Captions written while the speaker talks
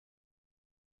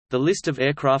The list of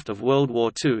aircraft of World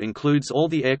War II includes all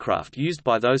the aircraft used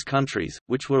by those countries,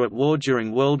 which were at war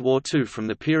during World War II from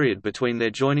the period between their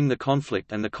joining the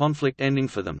conflict and the conflict ending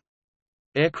for them.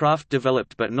 Aircraft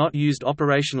developed but not used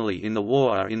operationally in the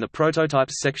war are in the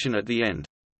prototypes section at the end.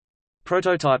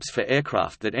 Prototypes for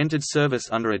aircraft that entered service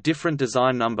under a different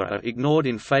design number are ignored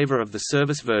in favor of the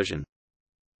service version.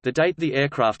 The date the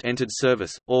aircraft entered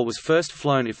service, or was first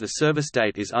flown if the service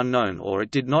date is unknown or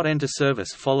it did not enter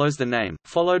service follows the name,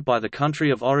 followed by the country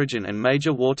of origin and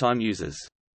major wartime users.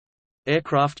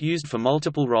 Aircraft used for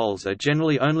multiple roles are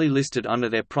generally only listed under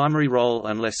their primary role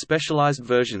unless specialized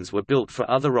versions were built for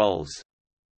other roles.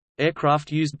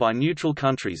 Aircraft used by neutral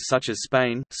countries such as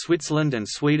Spain, Switzerland and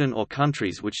Sweden or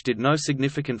countries which did no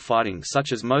significant fighting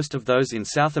such as most of those in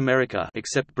South America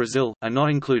except Brazil, are not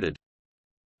included.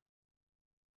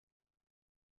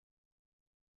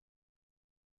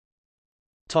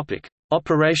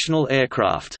 Operational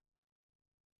aircraft.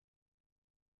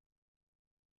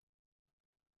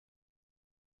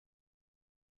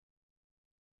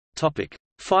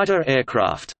 Fighter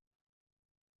aircraft.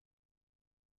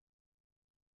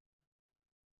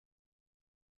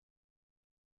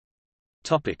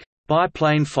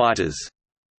 Biplane fighters.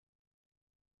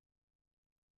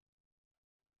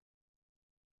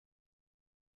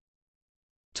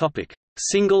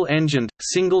 Single-engined,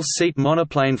 single-seat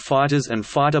monoplane fighters and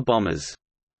fighter bombers.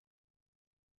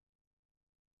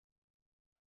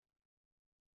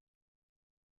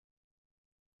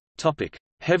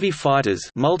 Heavy fighters,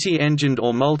 multi-engined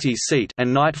or multi-seat,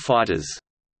 and night fighters.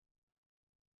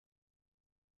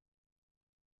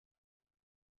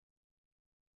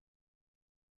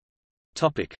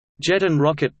 Jet and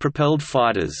rocket-propelled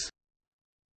fighters.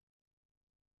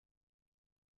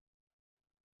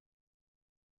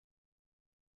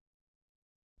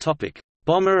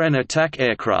 Bomber and attack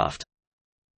aircraft.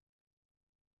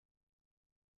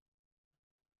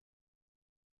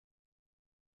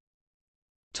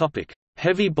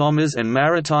 Heavy bombers and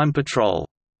maritime patrol.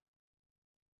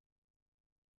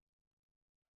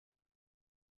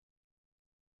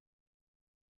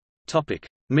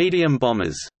 Medium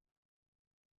bombers.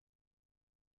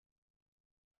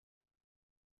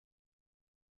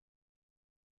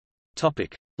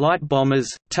 Light bombers,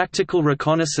 tactical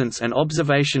reconnaissance and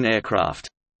observation aircraft.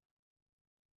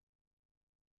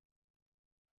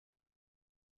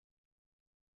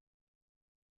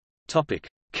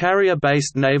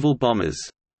 Carrier-based naval bombers.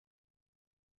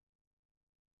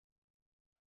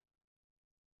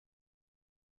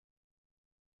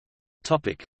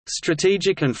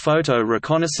 Strategic and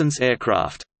photo-reconnaissance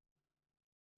aircraft.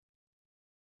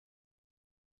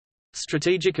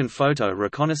 Strategic and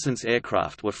photo-reconnaissance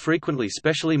aircraft were frequently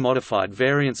specially modified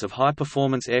variants of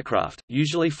high-performance aircraft,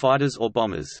 usually fighters or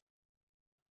bombers.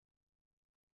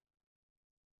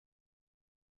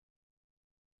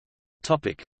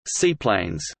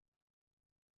 Seaplanes.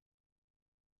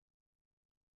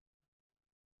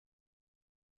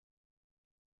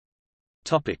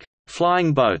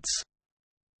 Flying boats.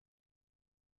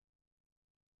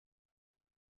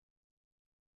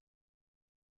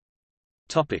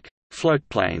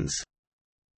 Floatplanes.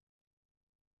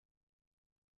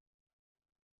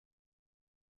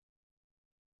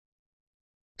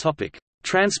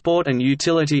 Transport and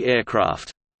utility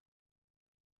aircraft.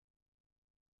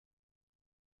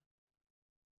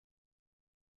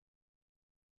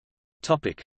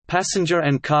 Passenger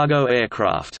and cargo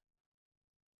aircraft.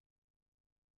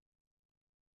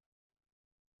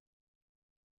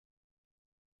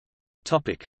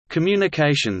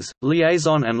 Communications,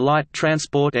 liaison and light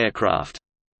transport aircraft.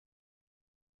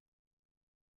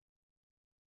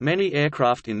 Many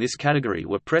aircraft in this category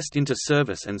were pressed into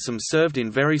service and some served in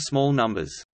very small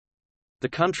numbers. The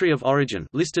country of origin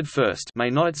listed first may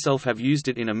not itself have used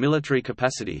it in a military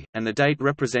capacity, and the date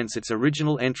represents its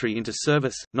original entry into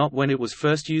service, not when it was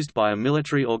first used by a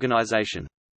military organization.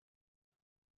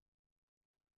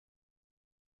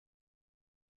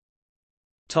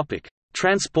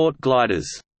 Transport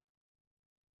gliders.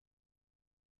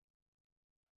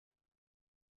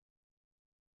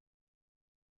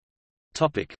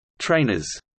 Trainers.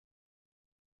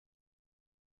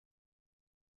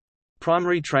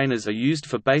 Primary trainers are used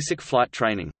for basic flight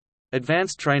training.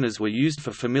 Advanced trainers were used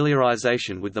for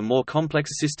familiarization with the more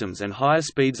complex systems and higher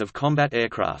speeds of combat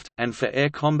aircraft, and for air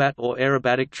combat or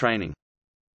aerobatic training.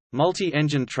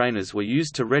 Multi-engine trainers were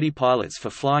used to ready pilots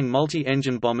for flying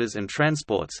multi-engine bombers and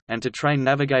transports, and to train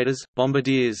navigators,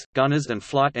 bombardiers, gunners and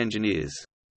flight engineers.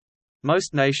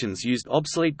 Most nations used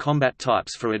obsolete combat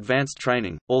types for advanced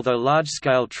training, although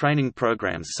large-scale training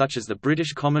programs such as the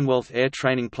British Commonwealth Air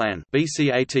Training Plan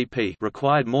 (BCATP)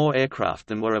 required more aircraft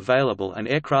than were available, and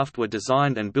aircraft were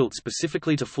designed and built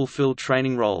specifically to fulfill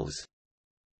training roles.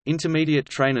 Intermediate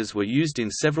trainers were used in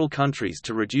several countries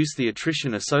to reduce the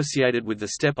attrition associated with the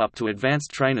step up to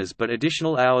advanced trainers, but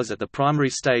additional hours at the primary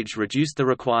stage reduced the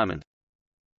requirement.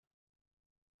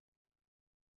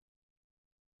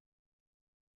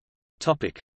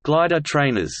 Glider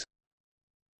trainers.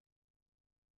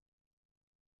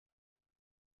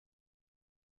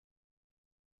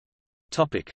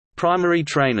 Primary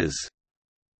trainers.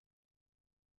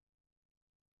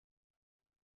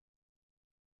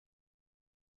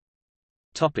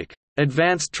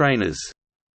 Advanced trainers.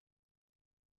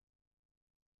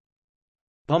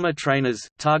 Bomber trainers,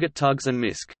 target tugs and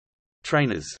MISC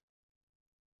trainers.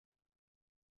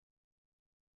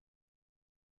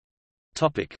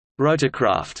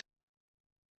 Rotorcraft.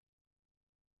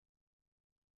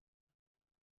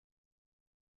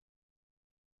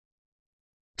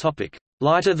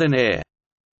 Lighter than air.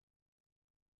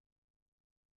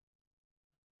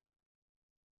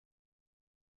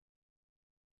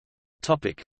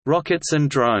 Rockets and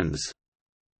drones.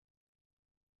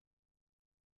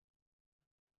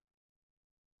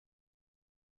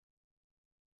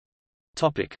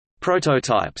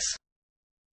 Prototypes.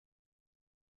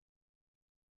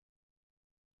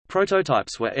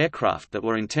 Prototypes were aircraft that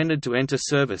were intended to enter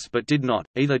service but did not,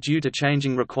 either due to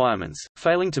changing requirements,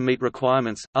 failing to meet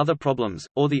requirements, other problems,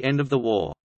 or the end of the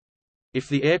war. If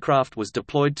the aircraft was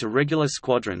deployed to regular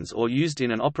squadrons or used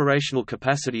in an operational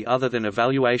capacity other than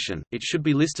evaluation, it should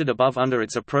be listed above under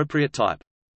its appropriate type.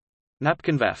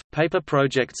 Napkinwaffe, paper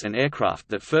projects and aircraft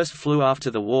that first flew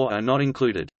after the war are not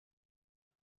included.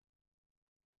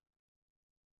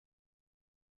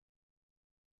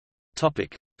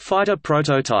 Fighter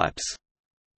prototypes.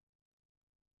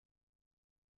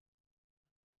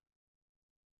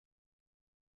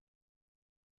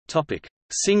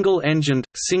 Single-engined,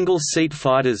 single-seat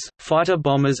fighters, fighter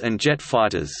bombers and jet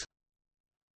fighters.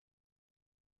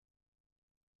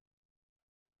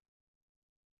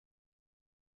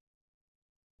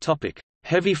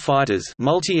 Heavy fighters,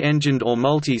 multi-engined or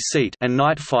multi-seat, and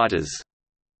night fighters.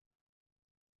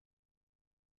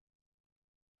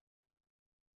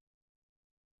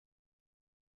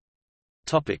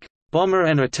 Bomber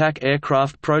and attack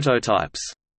aircraft prototypes.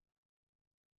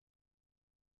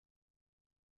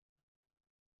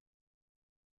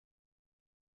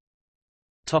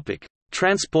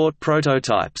 Transport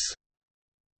prototypes.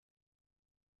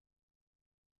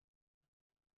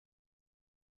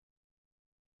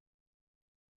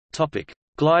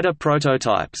 Glider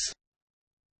prototypes.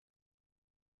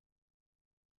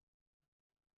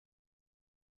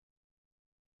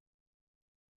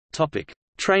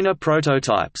 Trainer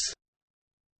prototypes.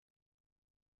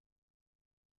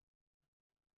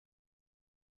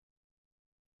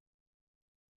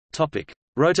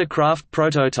 Rotorcraft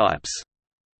prototypes.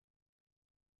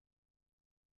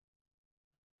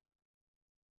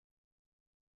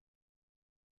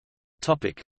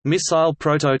 Missile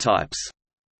prototypes.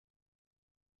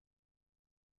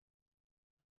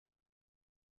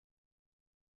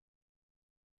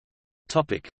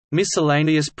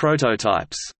 Miscellaneous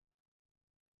prototypes.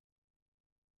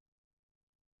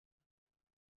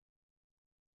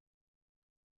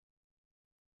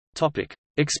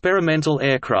 Experimental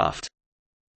aircraft.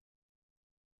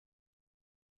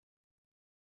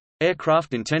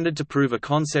 Aircraft intended to prove a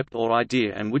concept or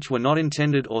idea and which were not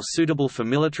intended or suitable for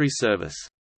military service.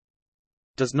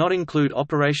 Does not include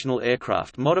operational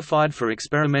aircraft modified for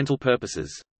experimental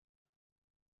purposes.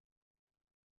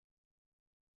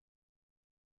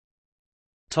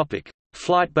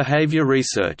 Flight behavior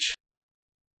research.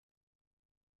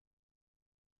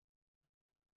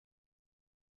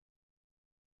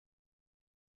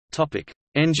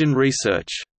 Engine research.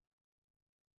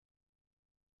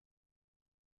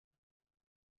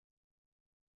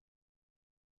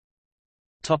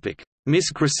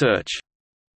 MISC research.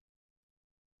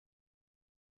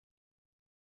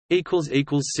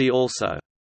 See also